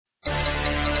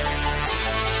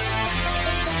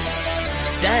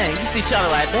thing. You see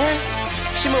Charlotte right there?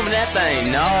 She moving that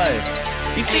thing nice.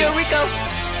 You see her, Rico?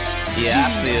 Yeah,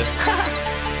 I see her.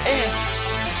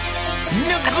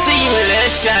 I see you with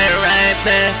that shot right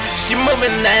there. She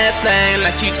moving that thing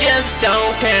like she just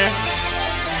don't care.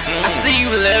 I see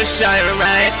you little shot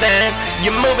right there.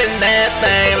 You're moving that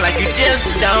thing like you just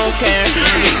don't care.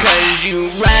 Because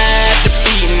you ride the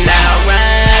beat now,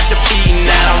 ride the beat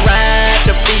now, ride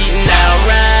the beat now,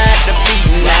 ride the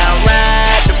beat now,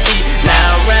 ride the beat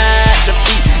now, ride the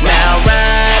beat now,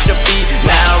 ride the beat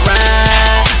now,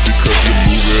 ride. Because you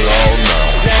move it all now,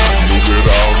 move it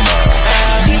all now,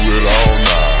 move it all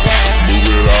now, move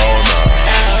it all now,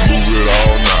 move it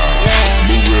all now,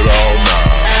 move it all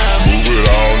now, move it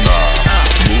all now,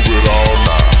 move it all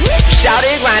now.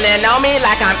 Shawty grinding on me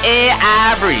like I'm Ed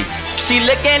Ivory. She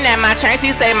looking at my chain,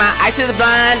 she say my ice is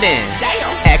blinding.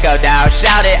 Echo Dog,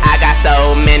 shout it, I got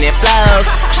so many flows.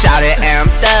 Shout it,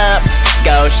 amped up,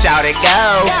 go, shout it,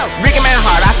 go. Ricky Man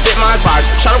hard, I spit my bars.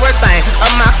 Shout it, work thing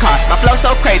up my car. My flow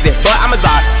so crazy, but I'm a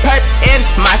czar. Perch in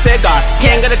my cigar.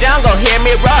 King of the jungle, hear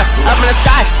me roar. Up in the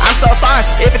sky, I'm so far.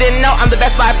 If you didn't know, I'm the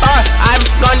best by far. I'm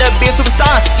gonna be a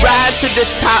superstar. Rise to the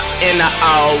top in an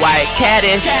all-white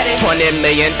caddy. $20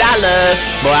 million,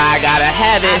 boy, I gotta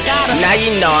have it. Now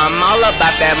you know I'm all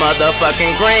about that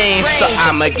motherfucking green. So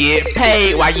I'ma get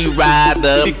paid while you ride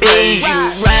the beat.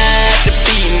 You ride the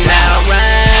beat now,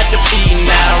 ride the beat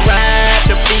now, ride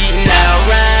the beat now,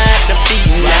 ride the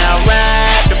beat now,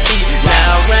 ride the beat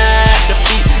now, ride the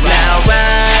beat now,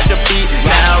 ride the beat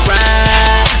now,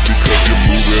 ride. Because you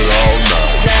move it all now,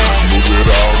 move it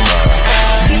all now,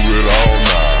 move it all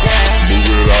now, move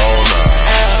it all now,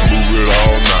 move it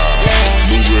all now,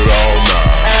 move it all now,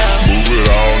 move it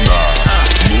all now,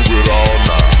 move it all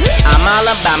now. I'm all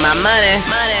about my money,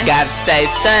 gotta stay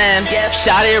stunned.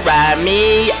 Shawty ride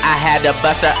me, I had to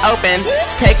bust her open.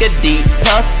 Take a deep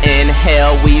puff,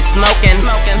 inhale, we smoking.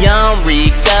 Young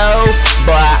Rico,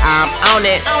 boy, I'm on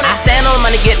it. I stand on the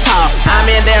money, get tall. I'm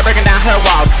in there breaking down her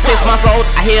walls. 6 months old,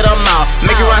 I hit them all.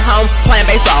 Make you run home, playing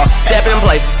baseball. Step in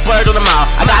place, flirt on them all.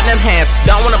 I got them hands,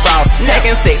 don't wanna brawl.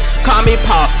 Taking 6, call me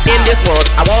Paul. In this world,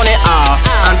 I want it all.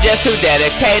 I'm just too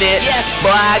dedicated. Boy,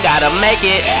 I gotta make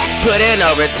it. Put in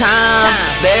overtime,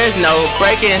 there's no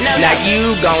breaking. Now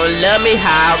you gon' love me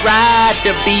how I ride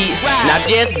the beat. Now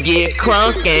just get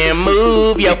crunk and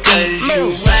move your feet.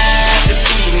 You ride